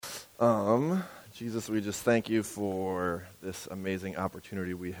Jesus, we just thank you for this amazing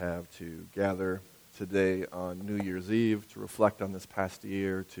opportunity we have to gather today on New Year's Eve, to reflect on this past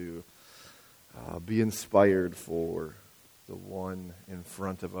year, to be inspired for the one in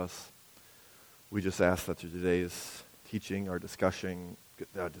front of us. We just ask that through today's teaching, our discussion,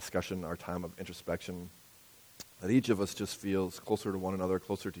 our time of introspection, that each of us just feels closer to one another,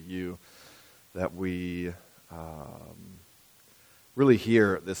 closer to you, that we really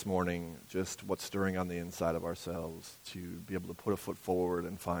hear this morning just what's stirring on the inside of ourselves to be able to put a foot forward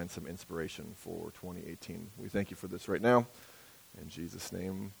and find some inspiration for 2018. We thank you for this right now. In Jesus'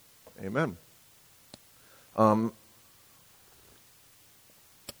 name, amen.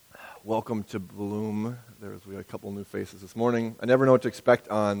 Welcome to Bloom. We had a couple new faces this morning. I never know what to expect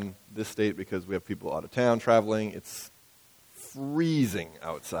on this date because we have people out of town traveling. It's freezing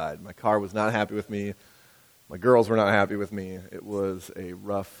outside. My car was not happy with me. My girls were not happy with me. It was a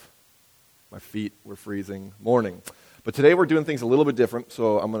rough, my feet were freezing morning. But today we're doing things a little bit different.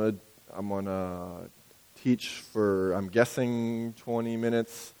 So I'm gonna teach for, I'm guessing, 20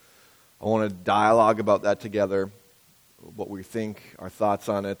 minutes. I want to dialogue about that together, what we think, our thoughts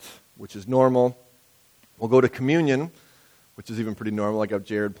on it, which is normal. We'll go to communion, which is even pretty normal. I got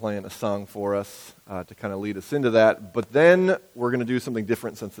Jared playing a song for us to kind of lead us into that. But then we're going to do something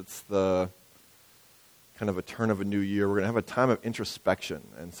different since it's the kind of a turn of a new year. We're going to have a time of introspection.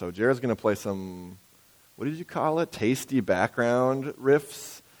 And so Jared's going to play some, what did you call it? Tasty background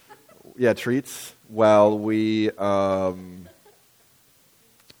riffs? Yeah, treats. While we got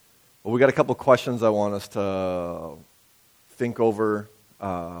a couple questions I want us to think over.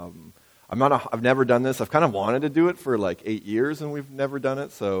 I've never done this. I've kind of wanted to do it for like 8 years, and we've never done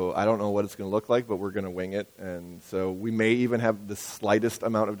it, so I don't know what it's going to look like, but we're going to wing it. And so we may even have the slightest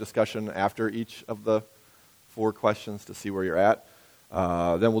amount of discussion after each of the 4 questions to see where you're at.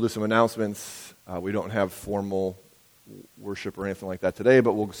 Then we'll do some announcements. We don't have formal worship or anything like that today,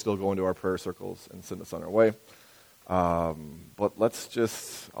 but we'll still go into our prayer circles and send us on our way. But I'll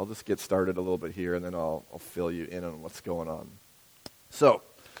just get started a little bit here, and then I'll fill you in on what's going on. So,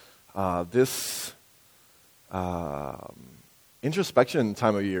 this introspection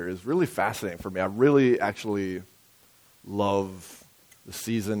time of year is really fascinating for me. I really actually love the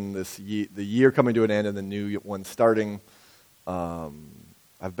season, the year coming to an end and the new one starting.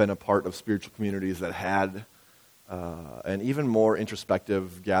 I've been a part of spiritual communities that had an even more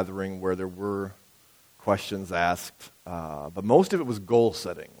introspective gathering where there were questions asked, but most of it was goal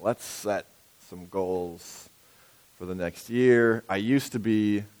setting. Let's set some goals for the next year. I used to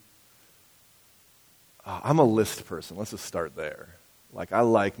be, I'm a list person. Let's just start there. Like, I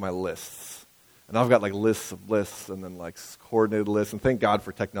like my lists. And I've got like lists of lists and then like coordinated lists. And thank God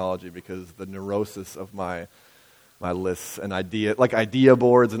for technology, because the neurosis of my lists and idea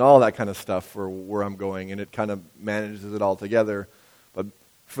boards and all that kind of stuff for where I'm going, and it kind of manages it all together. But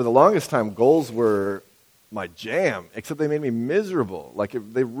for the longest time, goals were my jam, except they made me miserable.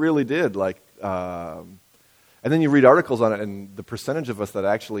 They really did. And then you read articles on it, and the percentage of us that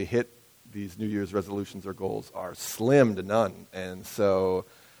actually hit these New Year's resolutions or goals are slim to none. And so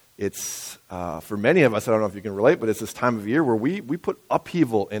it's, for many of us, I don't know if you can relate, but it's this time of year where we put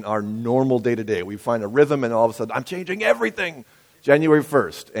upheaval in our normal day-to-day. We find a rhythm, and all of a sudden, I'm changing everything January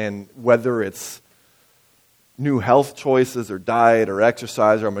 1st. And whether it's new health choices or diet or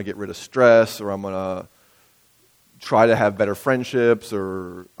exercise, or I'm going to get rid of stress, or I'm going to try to have better friendships,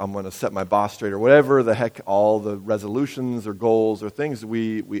 or I'm going to set my boss straight, or whatever the heck, all the resolutions or goals or things,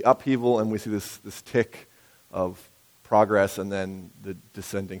 we upheaval, and we see this tick of progress, and then the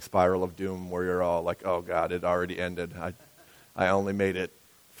descending spiral of doom where you're all like, oh God, it already ended. I only made it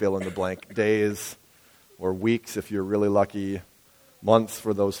fill in the blank days or weeks if you're really lucky, months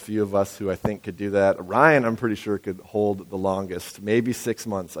for those few of us who I think could do that. Ryan, I'm pretty sure, could hold the longest, maybe 6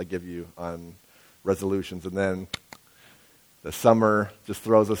 months I give you on resolutions, and then the summer just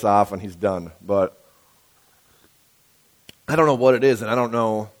throws us off and he's done. But I don't know what it is, and I don't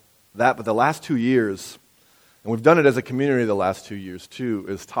know that, but the last 2 years, and we've done it as a community the last 2 years too,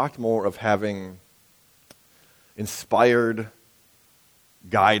 is talked more of having inspired,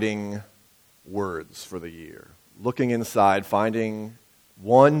 guiding words for the year. Looking inside, finding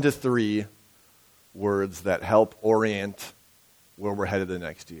 1 to 3 words that help orient where we're headed the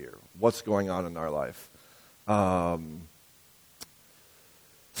next year. What's going on in our life?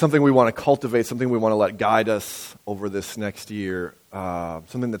 Something we want to cultivate, something we want to let guide us over this next year,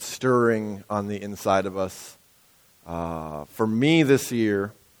 something that's stirring on the inside of us. For me this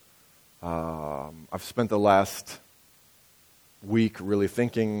year, I've spent the last week really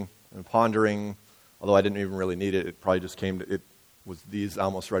thinking and pondering, although I didn't even really need it. It probably just came to it. was these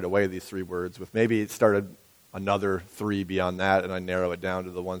almost right away, these 3 words, with maybe it started another 3 beyond that, and I narrow it down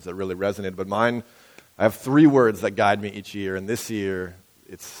to the ones that really resonated. But mine, I have 3 words that guide me each year, and this year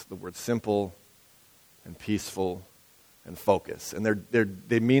it's the word simple and peaceful and focus. And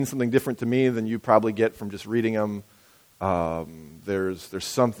they mean something different to me than you probably get from just reading them. There's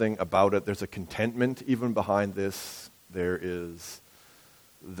something about it. There's a contentment even behind this. There is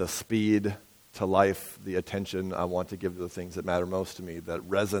the speed to life, the attention I want to give to the things that matter most to me that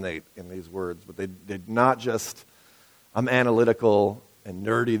resonate in these words. But they're not just, I'm analytical and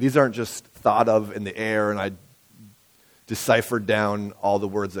nerdy. These aren't just thought of in the air and I deciphered down all the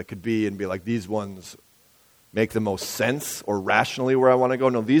words that could be and be like, these ones make the most sense or rationally where I want to go.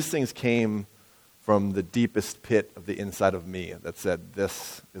 No, these things came from the deepest pit of the inside of me that said,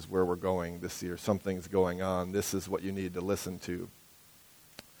 this is where we're going this year. Something's going on. This is what you need to listen to.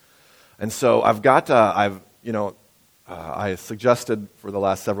 And so I suggested for the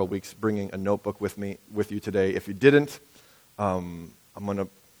last several weeks bringing a notebook with you today. If you didn't, I'm going to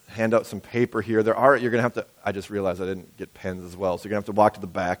hand out some paper here. You're going to have to, I just realized I didn't get pens as well, so you're going to have to walk to the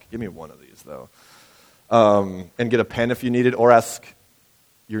back. Give me one of these, though. And get a pen if you need it, or ask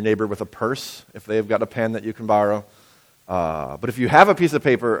your neighbor with a purse if they've got a pen that you can borrow. But if you have a piece of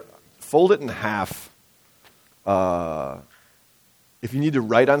paper, fold it in half. If you need to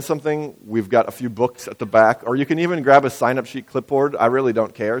write on something, we've got a few books at the back, or you can even grab a sign-up sheet clipboard. I really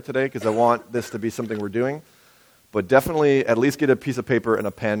don't care today because I want this to be something we're doing. But definitely at least get a piece of paper and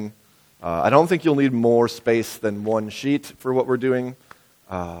a pen. I don't think you'll need more space than one sheet for what we're doing.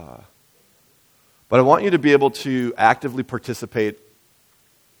 But I want you to be able to actively participate,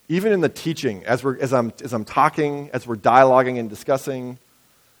 even in the teaching, as I'm talking, as we're dialoguing and discussing,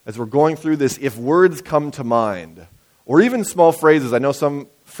 as we're going through this. If words come to mind, or even small phrases, I know some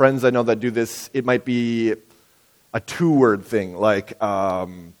friends I know that do this. It might be a 2-word thing, like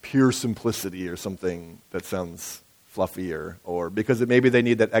pure simplicity or something that sounds fluffier, or because maybe they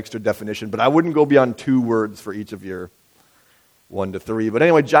need that extra definition. But I wouldn't go beyond 2 words for each of your 1 to 3. But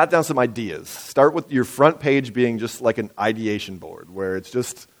anyway, jot down some ideas. Start with your front page being just like an ideation board, where it's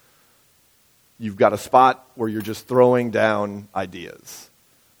just, you've got a spot where you're just throwing down ideas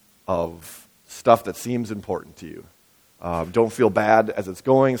of stuff that seems important to you. Don't feel bad as it's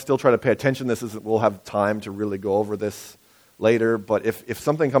going. Still try to pay attention. We'll have time to really go over this later. But if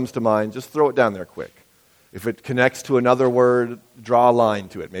something comes to mind, just throw it down there quick. If it connects to another word, draw a line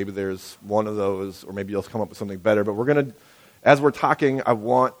to it. Maybe there's one of those, or maybe you'll come up with something better. But as we're talking, I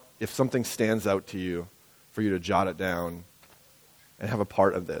want, if something stands out to you, for you to jot it down and have a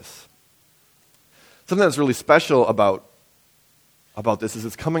part of this. Something that's really special about this is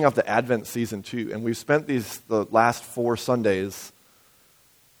it's coming off the Advent season too, and we've spent the last 4 Sundays,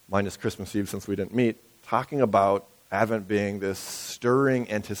 minus Christmas Eve since we didn't meet, talking about Advent being this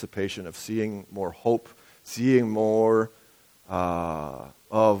stirring anticipation of seeing more hope, seeing more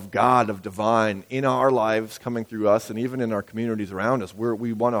of God, of divine in our lives coming through us and even in our communities around us, where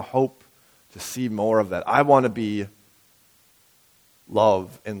we want to hope to see more of that. I want to be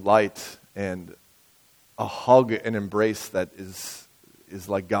love and light and a hug and embrace that is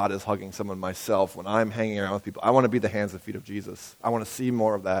like God is hugging someone myself when I'm hanging around with people. I want to be the hands and feet of Jesus. I want to see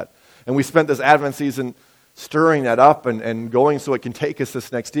more of that. And we spent this Advent season stirring that up and going so it can take us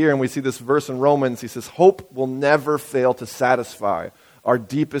this next year. And we see this verse in Romans. He says, hope will never fail to satisfy our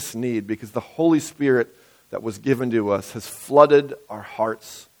deepest need because the Holy Spirit that was given to us has flooded our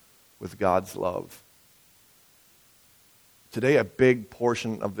hearts with God's love. Today, a big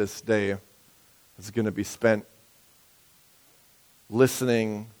portion of this day is going to be spent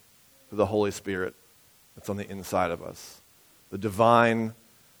listening to the Holy Spirit that's on the inside of us, the divine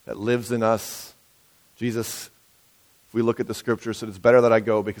that lives in us. Jesus, if we look at the scripture, said it's better that I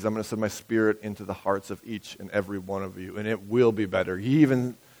go because I'm going to send my Spirit into the hearts of each and every one of you, and it will be better. He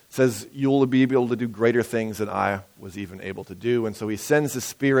even says you'll be able to do greater things than I was even able to do. And so he sends his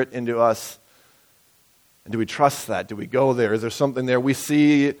Spirit into us. And do we trust that? Do we go there? Is there something there? We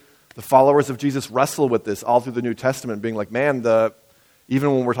see the followers of Jesus wrestle with this all through the New Testament, being like, man,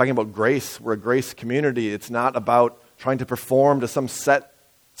 even when we're talking about grace, we're a grace community. It's not about trying to perform to some set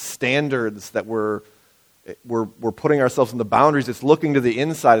standards that we're putting ourselves in the boundaries. It's looking to the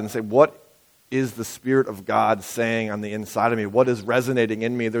inside and say, what is the Spirit of God saying on the inside of me? What is resonating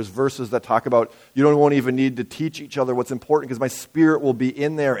in me? There's verses that talk about you won't even need to teach each other what's important because my Spirit will be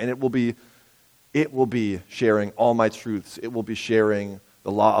in there and it will be sharing all my truths. It will be sharing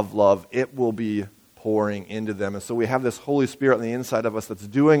the law of love. It will be pouring into them. And so we have this Holy Spirit on the inside of us that's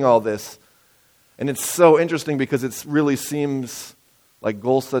doing all this. And it's so interesting because it really seems like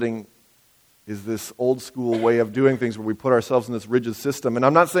goal setting is this old school way of doing things where we put ourselves in this rigid system. And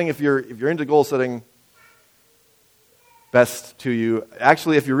I'm not saying if you're into goal setting, best to you.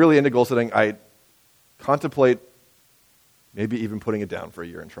 Actually, if you're really into goal setting, I contemplate maybe even putting it down for a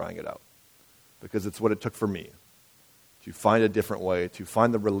year and trying it out, because it's what it took for me to find a different way, to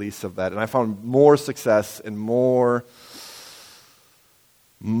find the release of that. And I found more success and more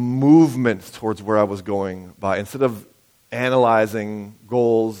movement towards where I was going by, instead of analyzing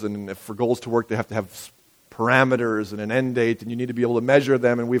goals, and if for goals to work, they have to have parameters and an end date, and you need to be able to measure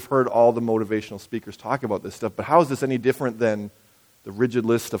them, and we've heard all the motivational speakers talk about this stuff, but how is this any different than the rigid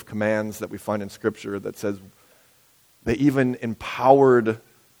list of commands that we find in Scripture that says they even empowered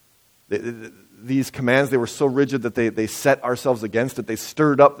these commands? They were so rigid that they set ourselves against it. They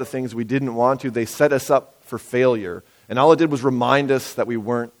stirred up the things we didn't want to. They set us up for failure. And all it did was remind us that we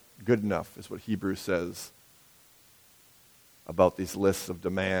weren't good enough, is what Hebrews says about these lists of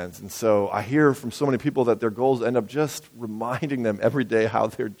demands. And so I hear from so many people that their goals end up just reminding them every day how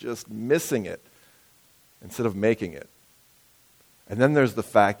they're just missing it instead of making it. And then there's the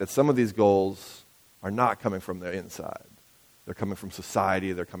fact that some of these goals are not coming from the inside. They're coming from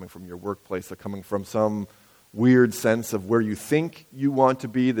society, they're coming from your workplace, they're coming from some weird sense of where you think you want to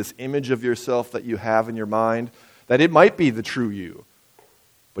be, this image of yourself that you have in your mind, that it might be the true you.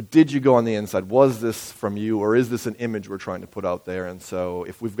 But did you go on the inside? Was this from you, or is this an image we're trying to put out there? And so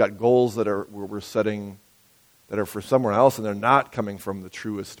if we've got goals that we're setting that are for someone else, and they're not coming from the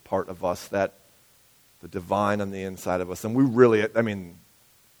truest part of us, that the divine on the inside of us, and we really,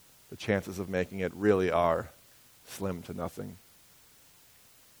 the chances of making it really are slim to nothing.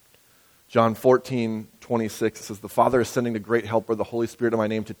 John 14:26 says, "The Father is sending the great helper, the Holy Spirit in my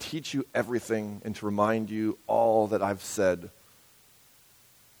name, to teach you everything and to remind you all that I've said."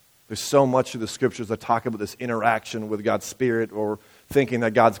 There's so much of the Scriptures that talk about this interaction with God's Spirit, or thinking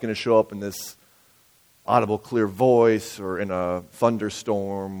that God's going to show up in this audible, clear voice, or in a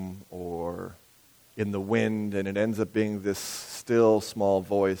thunderstorm, or in the wind, and it ends up being this still, small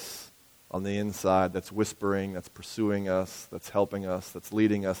voice on the inside that's whispering, that's pursuing us, that's helping us, that's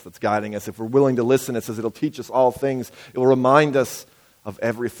leading us, that's guiding us. If we're willing to listen, it says it'll teach us all things. It will remind us of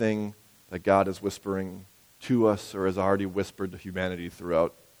everything that God is whispering to us, or has already whispered to humanity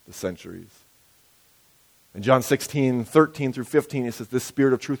throughout the centuries. In John 16:13-15, he says, "This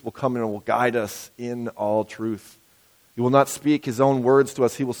Spirit of truth will come in and will guide us in all truth. He will not speak his own words to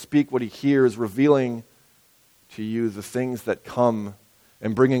us. He will speak what he hears, revealing to you the things that come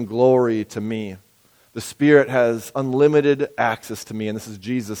and bringing glory to me. The Spirit has unlimited access to me," and this is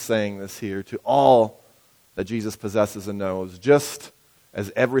Jesus saying this here, "to all that Jesus possesses and knows, just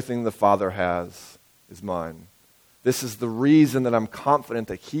as everything the Father has is mine. This is the reason that I'm confident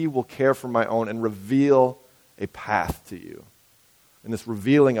that he will care for my own and reveal a path to you." And this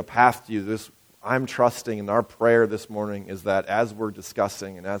revealing a path to you, I'm trusting, and our prayer this morning is that as we're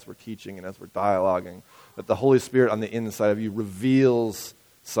discussing and as we're teaching and as we're dialoguing, that the Holy Spirit on the inside of you reveals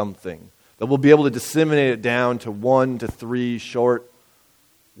something, that we'll be able to disseminate it down to 1 to 3 short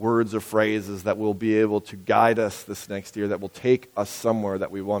words or phrases that will be able to guide us this next year, that will take us somewhere that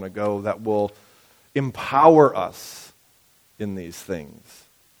we want to go, that will empower us in these things.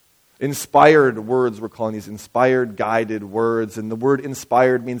 Inspired words, we're calling these inspired, guided words. And the word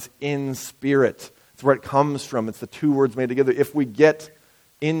inspired means in spirit. It's where it comes from. It's the two words made together. If we get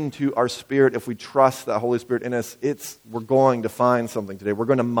into our spirit, if we trust that Holy Spirit in us, we're going to find something today. We're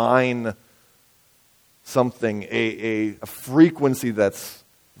going to mine something, a frequency that's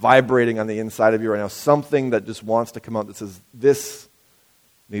vibrating on the inside of you right now. Something that just wants to come out that says, this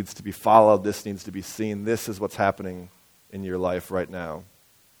needs to be followed, this needs to be seen, this is what's happening in your life right now.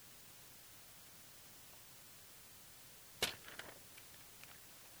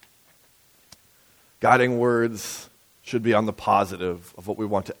 Guiding words should be on the positive of what we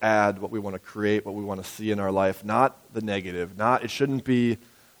want to add, what we want to create, what we want to see in our life, not the negative. It shouldn't be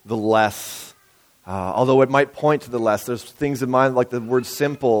the less, although it might point to the less. There's things in mind like the word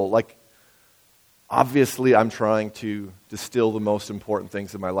simple, like obviously I'm trying to distill the most important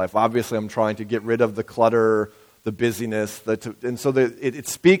things in my life. Obviously I'm trying to get rid of the clutter, the busyness, and so it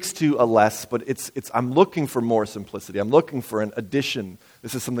speaks to a less, but I'm looking for more simplicity. I'm looking for an addition.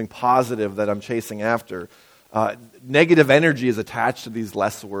 This is something positive that I'm chasing after. Negative energy is attached to these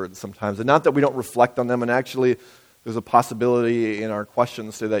less words sometimes, and not that we don't reflect on them, and actually there's a possibility in our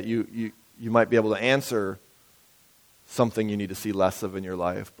questions so that you might be able to answer something you need to see less of in your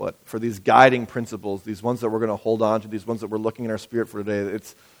life. But for these guiding principles, these ones that we're going to hold on to, these ones that we're looking in our spirit for today,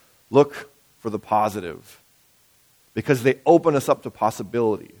 it's look for the positive, because they open us up to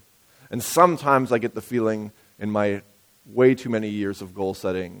possibility. And sometimes I get the feeling in my way too many years of goal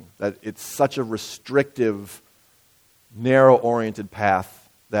setting, that it's such a restrictive, narrow-oriented path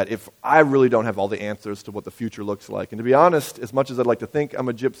that if I really don't have all the answers to what the future looks like, and to be honest, as much as I'd like to think I'm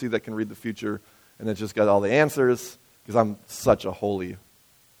a gypsy that can read the future and that just got all the answers, because I'm such a holy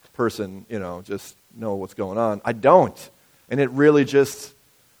person, just know what's going on, I don't. And it really just,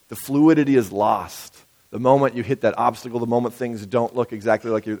 the fluidity is lost. The moment you hit that obstacle, the moment things don't look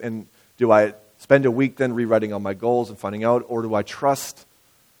exactly like you, and do I spend a week then rewriting all my goals and finding out, or do I trust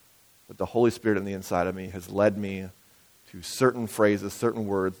that the Holy Spirit on the inside of me has led me to certain phrases, certain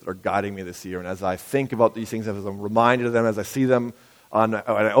words that are guiding me this year? And as I think about these things, as I'm reminded of them, as I see them when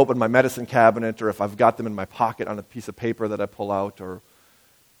I open my medicine cabinet, or if I've got them in my pocket on a piece of paper that I pull out, or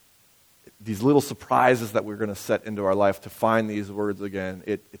these little surprises that we're going to set into our life to find these words again,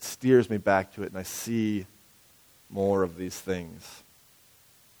 it steers me back to it, and I see more of these things.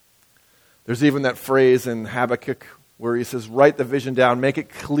 There's even that phrase in Habakkuk where he says, write the vision down, make it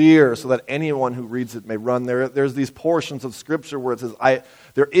clear so that anyone who reads it may run. There's these portions of Scripture where it says,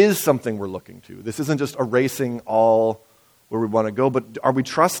 there is something we're looking to. This isn't just erasing all where we want to go, but are we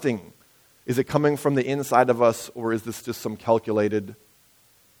trusting? Is it coming from the inside of us, or is this just some calculated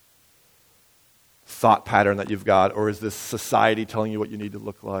thought pattern that you've got, or is this society telling you what you need to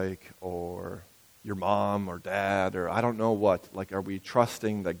look like, or your mom or dad, or I don't know what? Like, are we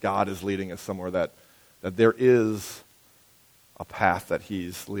trusting that God is leading us somewhere, that there is a path that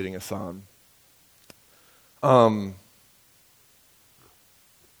He's leading us on?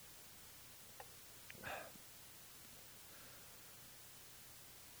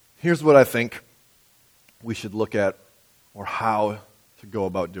 Here's what I think we should look at, or how to go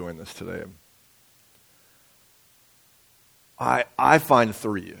about doing this today. I find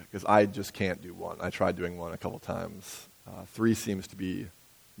 3, because I just can't do 1. I tried doing 1 a couple times. 3 seems to be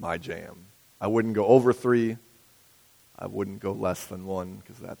my jam. I wouldn't go over 3. I wouldn't go less than 1,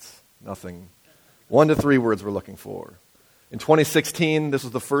 because that's nothing. 1 to 3 words we're looking for. In 2016, this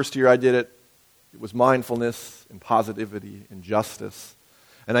was the first year I did it. It was mindfulness and positivity and justice.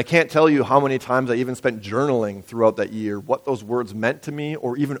 And I can't tell you how many times I even spent journaling throughout that year, what those words meant to me,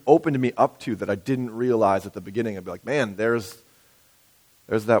 or even opened me up to that I didn't realize at the beginning. I'd be like, man, there's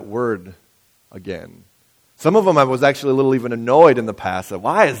that word again. Some of them I was actually a little even annoyed in the past.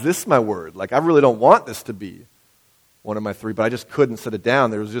 Why is this my word? Like, I really don't want this to be one of my 3, but I just couldn't set it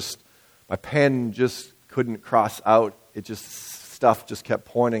down. There was just, my pen just couldn't cross out. Stuff just kept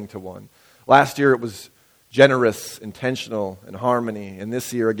pointing to 1. Last year it was generous, intentional, and harmony. And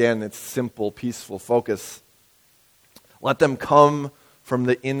this year, again, it's simple, peaceful focus. Let them come from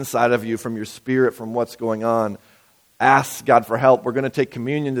the inside of you, from your spirit, from what's going on. Ask God for help. We're going to take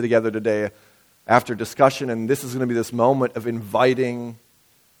communion together today after discussion, and this is going to be this moment of inviting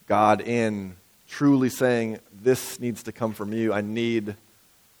God in, truly saying, this needs to come from you.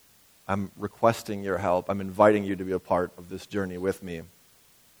 I'm requesting your help. I'm inviting you to be a part of this journey with me.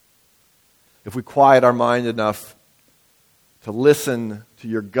 If we quiet our mind enough to listen to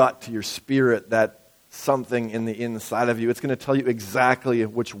your gut, to your spirit, that something in the inside of you, it's going to tell you exactly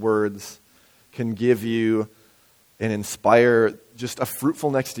which words can give you and inspire just a fruitful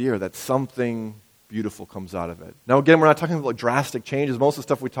next year, that something beautiful comes out of it. Now again, we're not talking about drastic changes. Most of the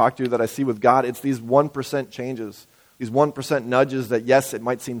stuff we talk to that I see with God, it's these 1% changes, these 1% nudges that, yes, it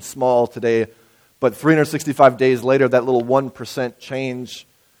might seem small today, but 365 days later, that little 1% change,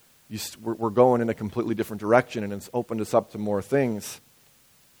 we're going in a completely different direction, and it's opened us up to more things.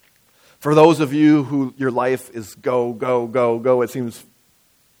 For those of you who your life is go, go, go, go, it seems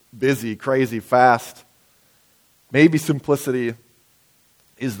busy, crazy, fast, maybe simplicity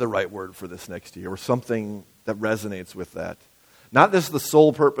is the right word for this next year, or something that resonates with that. Not just the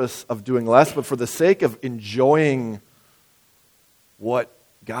sole purpose of doing less, but for the sake of enjoying what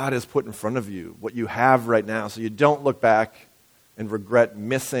God has put in front of you, what you have right now, so you don't look back and regret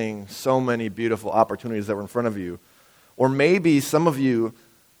missing so many beautiful opportunities that were in front of you. Or maybe some of you,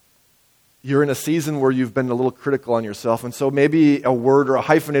 you're in a season where you've been a little critical on yourself, and so maybe a word or a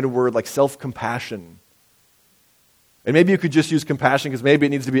hyphenated word like self-compassion. And maybe you could just use compassion because maybe it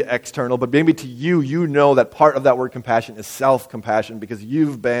needs to be external, but maybe to you, you know that part of that word compassion is self-compassion because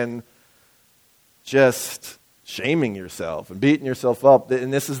you've been just shaming yourself and beating yourself up,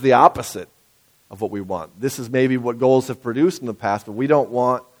 and this is the opposite of what we want. This is maybe what goals have produced in the past, but we don't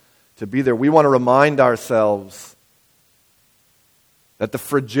want to be there. We want to remind ourselves that the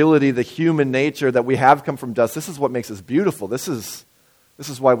fragility, the human nature that we have come from dust, this is what makes us beautiful. This is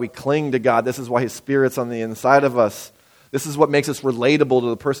why we cling to God. This is why His Spirit's on the inside of us. This is what makes us relatable to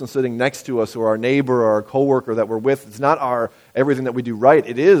the person sitting next to us or our neighbor or our coworker that we're with. It's not everything that we do right.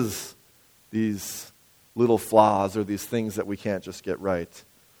 It is these little flaws or these things that we can't just get right.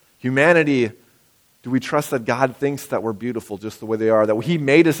 Humanity, do we trust that God thinks that we're beautiful just the way they are, that He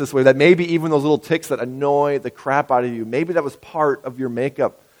made us this way, that maybe even those little ticks that annoy the crap out of you, maybe that was part of your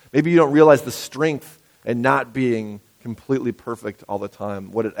makeup. Maybe you don't realize the strength in not being completely perfect all the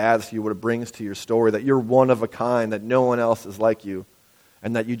time, what it adds to you, what it brings to your story, that you're one of a kind, that no one else is like you,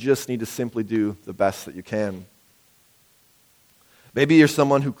 and that you just need to simply do the best that you can. Maybe you're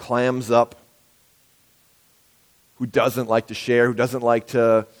someone who clams up, who doesn't like to share, who doesn't like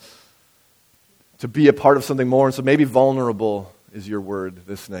to be a part of something more, and so maybe vulnerable is your word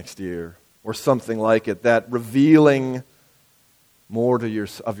this next year, or something like it, that revealing more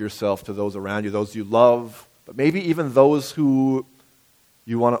of yourself to those around you, those you love, but maybe even those who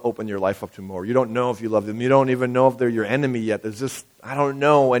you want to open your life up to more. You don't know if you love them. You don't even know if they're your enemy yet. There's just, I don't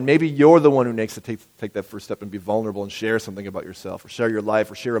know. And maybe you're the one who needs to take that first step and be vulnerable and share something about yourself, or share your life,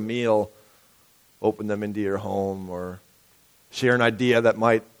 or share a meal, open them into your home, or share an idea that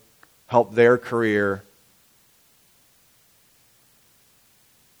might help their career.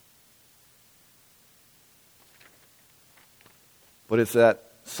 But it's that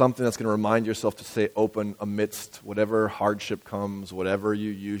something that's going to remind yourself to stay open amidst whatever hardship comes, whatever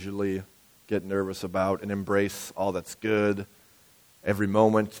you usually get nervous about, and embrace all that's good, every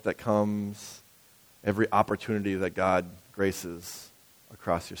moment that comes, every opportunity that God graces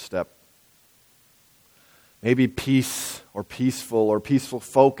across your step. Maybe peace or peaceful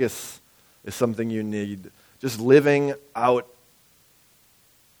focus is something you need. Just living out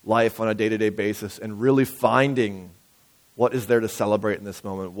life on a day-to-day basis and really finding what is there to celebrate in this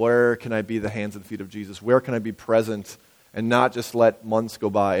moment. Where can I be the hands and feet of Jesus? Where can I be present and not just let months go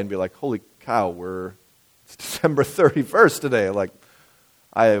by and be like, holy cow, it's December 31st today. Like,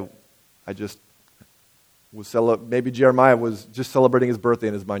 I just was maybe Jeremiah was just celebrating his birthday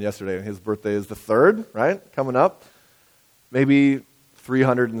in his mind yesterday, and his birthday is the 3rd, right? Coming up. Maybe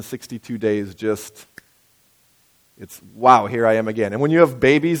 362 days just, it's, wow, here I am again. And when you have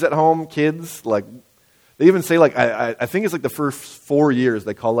babies at home, kids, like, they even say, like, I think it's like the first 4 years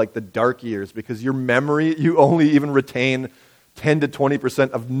they call like the dark years, because your memory, you only even retain 10 to 20%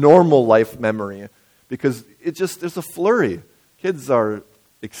 of normal life memory, because there's a flurry. Kids are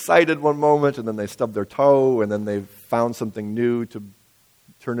excited one moment, and then they stub their toe, and then they've found something new to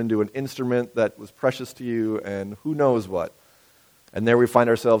turn into an instrument that was precious to you, and who knows what. And there we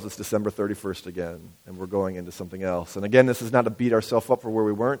find ourselves, it's December 31st again, and we're going into something else. And again, this is not to beat ourselves up for where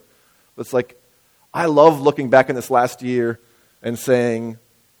we weren't, but it's like, I love looking back in this last year and saying,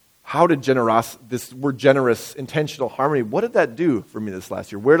 how did this word generous, intentional harmony, what did that do for me this last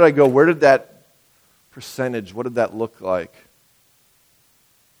year? Where did I go? Where did that percentage, what did that look like?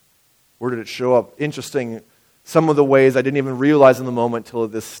 Where did it show up? Interesting, some of the ways I didn't even realize in the moment till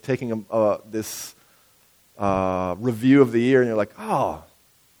taking this review of the year, and you're like, oh,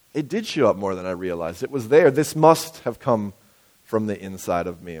 it did show up more than I realized. It was there. This must have come from the inside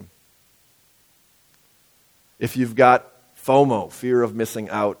of me. If you've got FOMO, fear of missing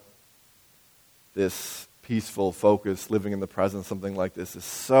out, this peaceful focus, living in the present, something like this is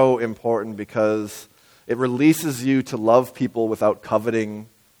so important, because it releases you to love people without coveting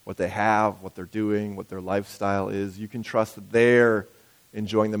what they have, what they're doing, what their lifestyle is. You can trust that they're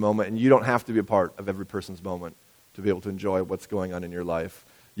enjoying the moment, and you don't have to be a part of every person's moment to be able to enjoy what's going on in your life.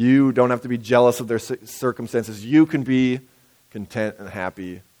 You don't have to be jealous of their circumstances. You can be content and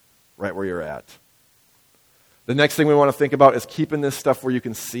happy right where you're at. The next thing we want to think about is keeping this stuff where you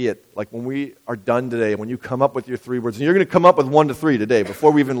can see it. Like when we are done today, when you come up with your 3 words, and you're going to come up with 1 to 3 today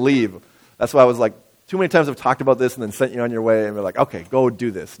before we even leave. That's why I was like, too many times I've talked about this and then sent you on your way, and we're like, okay, go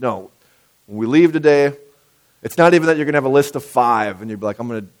do this. No, when we leave today, it's not even that you're going to have a list of 5, and you'll be like, I'm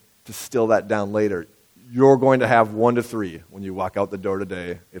going to distill that down later. You're going to have 1 to 3 when you walk out the door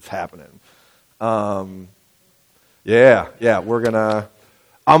today. It's happening. We're going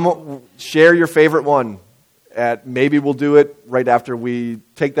to share your favorite one. Maybe we'll do it right after we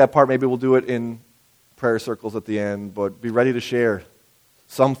take that part. Maybe we'll do it in prayer circles at the end. But be ready to share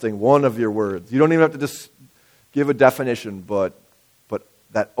something, one of your words. You don't even have to just give a definition, but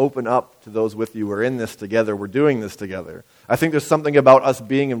that open up to those with you. We're in this together. We're doing this together. I think there's something about us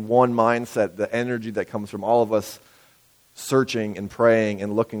being in one mindset, the energy that comes from all of us searching and praying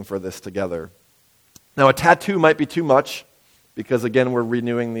and looking for this together. Now, a tattoo might be too much, because, again, we're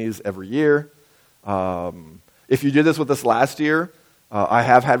renewing these every year. If you did this with us last year, I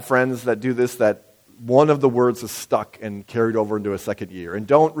have had friends that do this, that one of the words is stuck and carried over into a second year. And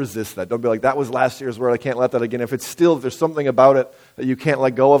don't resist that. Don't be like, that was last year's word, I can't let that again. If there's something about it that you can't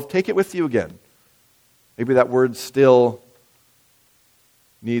let go of, take it with you again. Maybe that word still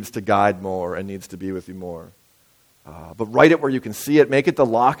needs to guide more and needs to be with you more. But write it where you can see it. Make it the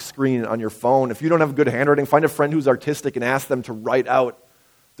lock screen on your phone. If you don't have good handwriting, find a friend who's artistic and ask them to write out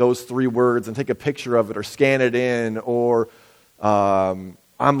those 3 words and take a picture of it or scan it in. Or I'm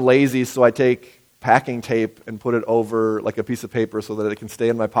lazy, so I take packing tape and put it over like a piece of paper so that it can stay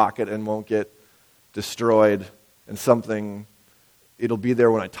in my pocket and won't get destroyed. And it'll be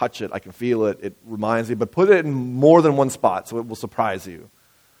there when I touch it. I can feel it. It reminds me. But put it in more than one spot so it will surprise you.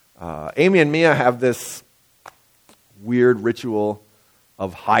 Amy and Mia have this weird ritual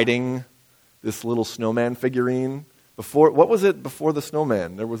of hiding this little snowman figurine. What was it before the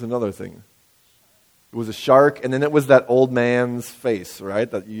snowman? There was another thing. It was a shark, and then it was that old man's face, right,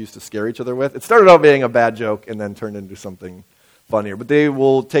 that you used to scare each other with. It started out being a bad joke and then turned into something funnier. But they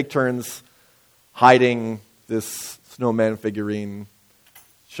will take turns hiding this snowman figurine,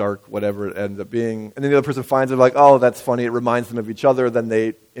 shark, whatever it ends up being. And then the other person finds it like, oh, that's funny. It reminds them of each other. Then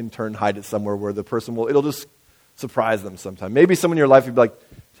they, in turn, hide it somewhere where the person it'll just surprise them sometime. Maybe someone in your life, you'd be like,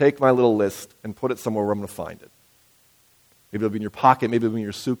 take my little list and put it somewhere where I'm going to find it. Maybe it'll be in your pocket. Maybe it'll be in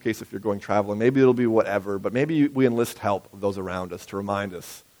your suitcase if you're going traveling. Maybe it'll be whatever. But maybe we enlist help of those around us to remind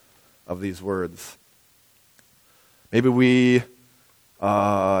us of these words. Maybe we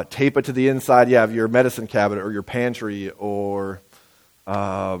tape it to the inside, of your medicine cabinet or your pantry, or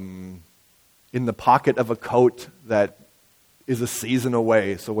in the pocket of a coat that is a season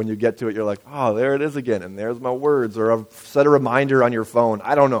away. So when you get to it, you're like, oh, there it is again, and there's my words. Or I've set a reminder on your phone.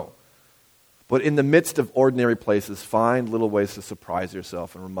 I don't know. But in the midst of ordinary places, find little ways to surprise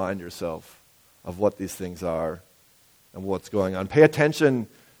yourself and remind yourself of what these things are and what's going on. Pay attention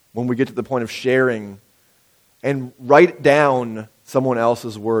when we get to the point of sharing, and write down someone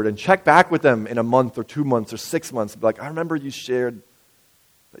else's word and check back with them in a month or 2 months or 6 months. Be like, I remember you shared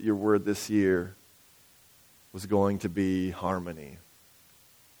that your word this year was going to be harmony.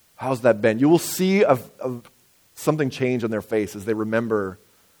 How's that been? You will see something change on their face as they remember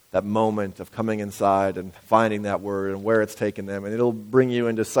that moment of coming inside and finding that word and where it's taken them. And it'll bring you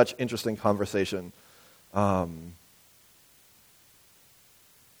into such interesting conversation. When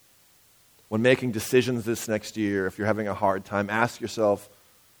making decisions this next year, if you're having a hard time, ask yourself,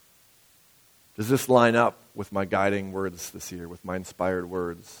 does this line up with my guiding words this year, with my inspired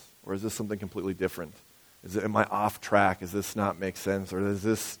words? Or is this something completely different? Am I off track? Does this not make sense? Or does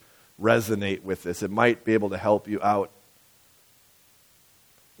this resonate with this? It might be able to help you out.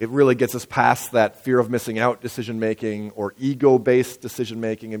 It really gets us past that fear of missing out decision-making or ego-based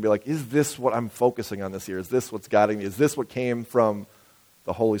decision-making and be like, is this what I'm focusing on this year? Is this what's guiding me? Is this what came from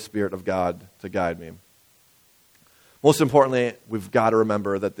the Holy Spirit of God to guide me? Most importantly, we've got to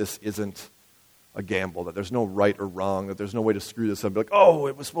remember that this isn't a gamble, that there's no right or wrong, that there's no way to screw this up. Be like, oh,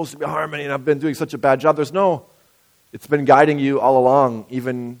 it was supposed to be harmony and I've been doing such a bad job. It's been guiding you all along.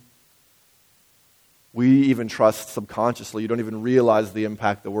 We even trust subconsciously. You don't even realize the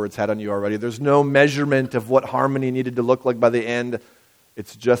impact the words had on you already. There's no measurement of what harmony needed to look like by the end.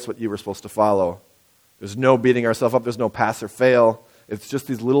 It's just what you were supposed to follow. There's no beating ourselves up. There's no pass or fail. It's just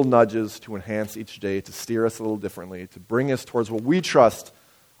these little nudges to enhance each day, to steer us a little differently, to bring us towards what we trust,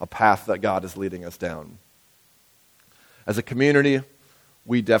 a path that God is leading us down. As a community,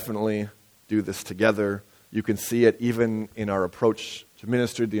 we definitely do this together. You can see it even in our approach to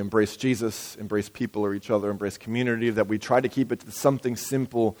ministry, the embrace Jesus, embrace people or each other, embrace community, that we try to keep it to something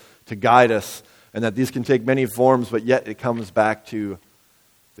simple to guide us, and that these can take many forms, but yet it comes back to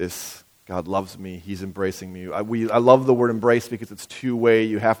this: God loves me, He's embracing me. I love the word embrace because it's two-way,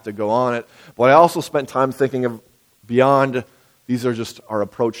 you have to go on it. But I also spent time thinking of beyond, these are just our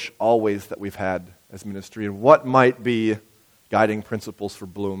approach always that we've had as ministry, and what might be guiding principles for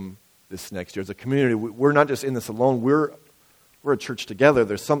Bloom this next year. As a community, we're not just in this alone, we're a church together.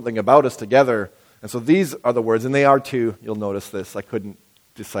 There's something about us together. And so these are the words, and they are too. You'll notice this. I couldn't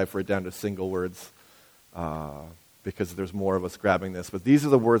decipher it down to single words because there's more of us grabbing this. But these are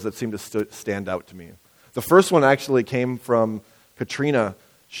the words that seem to stand out to me. The first one actually came from Katrina.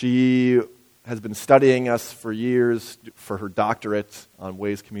 She has been studying us for years for her doctorate on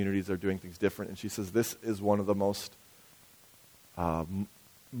ways communities are doing things different. And she says this is one of the most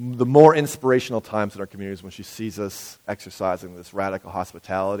the more inspirational times in our communities when she sees us exercising this radical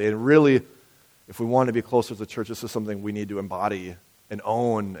hospitality. And really, if we want to be closer to the church, this is something we need to embody and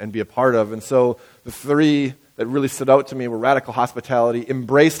own and be a part of. And so the three that really stood out to me were radical hospitality,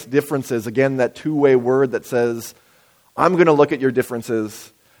 embraced differences, again, that two-way word that says, I'm going to look at your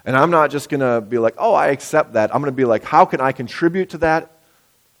differences, and I'm not just going to be like, oh, I accept that. I'm going to be like, how can I contribute to that?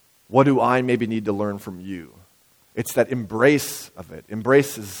 What do I maybe need to learn from you? It's that embrace of it.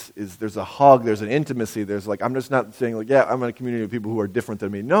 Embrace is there's a hug, there's an intimacy, there's like, I'm just not saying like, yeah, I'm in a community of people who are different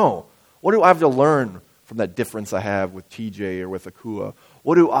than me. No. What do I have to learn from that difference I have with TJ or with Akua?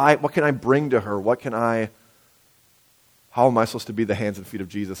 What can I bring to her? How am I supposed to be the hands and feet of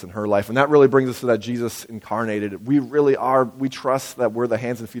Jesus in her life? And that really brings us to that Jesus incarnated. We trust that we're the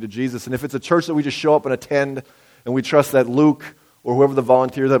hands and feet of Jesus. And if it's a church that we just show up and attend, and we trust that Luke or whoever the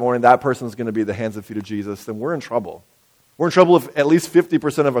volunteer that morning, that person is going to be the hands and feet of Jesus, then we're in trouble. We're in trouble if at least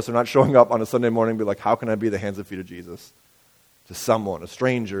 50% of us are not showing up on a Sunday morning and be like, how can I be the hands and feet of Jesus? To someone, a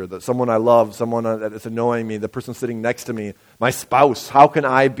stranger, someone I love, someone that's annoying me, the person sitting next to me, my spouse. How can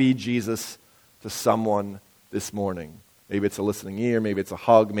I be Jesus to someone this morning? Maybe it's a listening ear, maybe it's a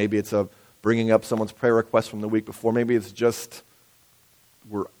hug, maybe it's a bringing up someone's prayer request from the week before, maybe it's just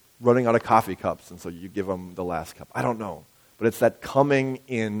we're running out of coffee cups and so you give them the last cup. I don't know. But it's that coming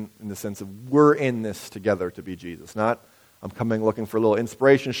in the sense of we're in this together to be Jesus. Not I'm coming looking for a little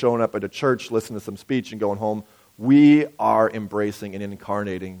inspiration, showing up at a church, listening to some speech and going home. We are embracing and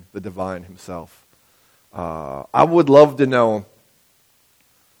incarnating the divine himself. I would love to know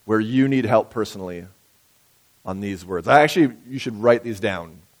where you need help personally on these words. You should write these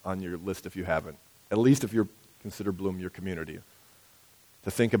down on your list if you haven't. At least if you consider Bloom your community. To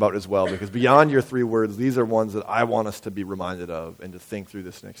think about as well, because beyond your 3 words, these are ones that I want us to be reminded of and to think through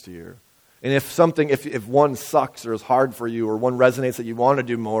this next year. And if one sucks or is hard for you or one resonates that you want to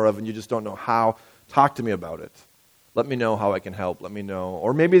do more of and you just don't know how, talk to me about it. Let me know how I can help. Let me know.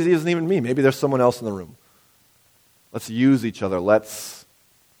 Or maybe it isn't even me. Maybe there's someone else in the room. Let's use each other. Let's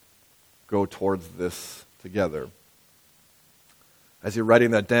go towards this together. As you're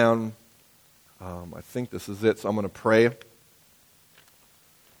writing that down, I think this is it, so I'm going to pray.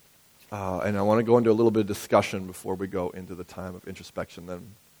 And I want to go into a little bit of discussion before we go into the time of introspection then.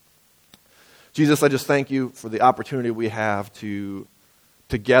 Jesus, I just thank you for the opportunity we have to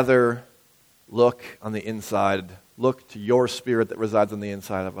together look on the inside, look to your spirit that resides on the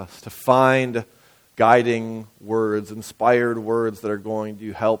inside of us, to find guiding words, inspired words that are going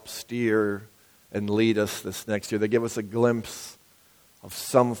to help steer and lead us this next year. They give us a glimpse of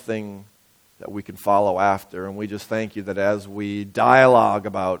something that we can follow after. And we just thank you that as we dialogue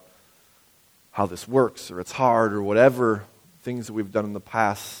about how this works or it's hard or whatever things that we've done in the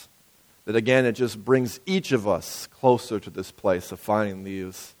past, that again it just brings each of us closer to this place of finding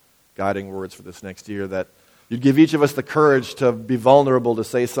these guiding words for this next year, that you'd give each of us the courage to be vulnerable to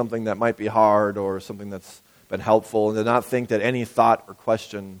say something that might be hard or something that's been helpful, and to not think that any thought or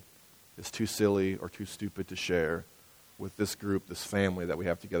question is too silly or too stupid to share with this group, this family that we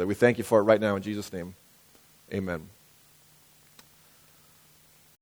have together. We thank you for it right now in Jesus' name. Amen.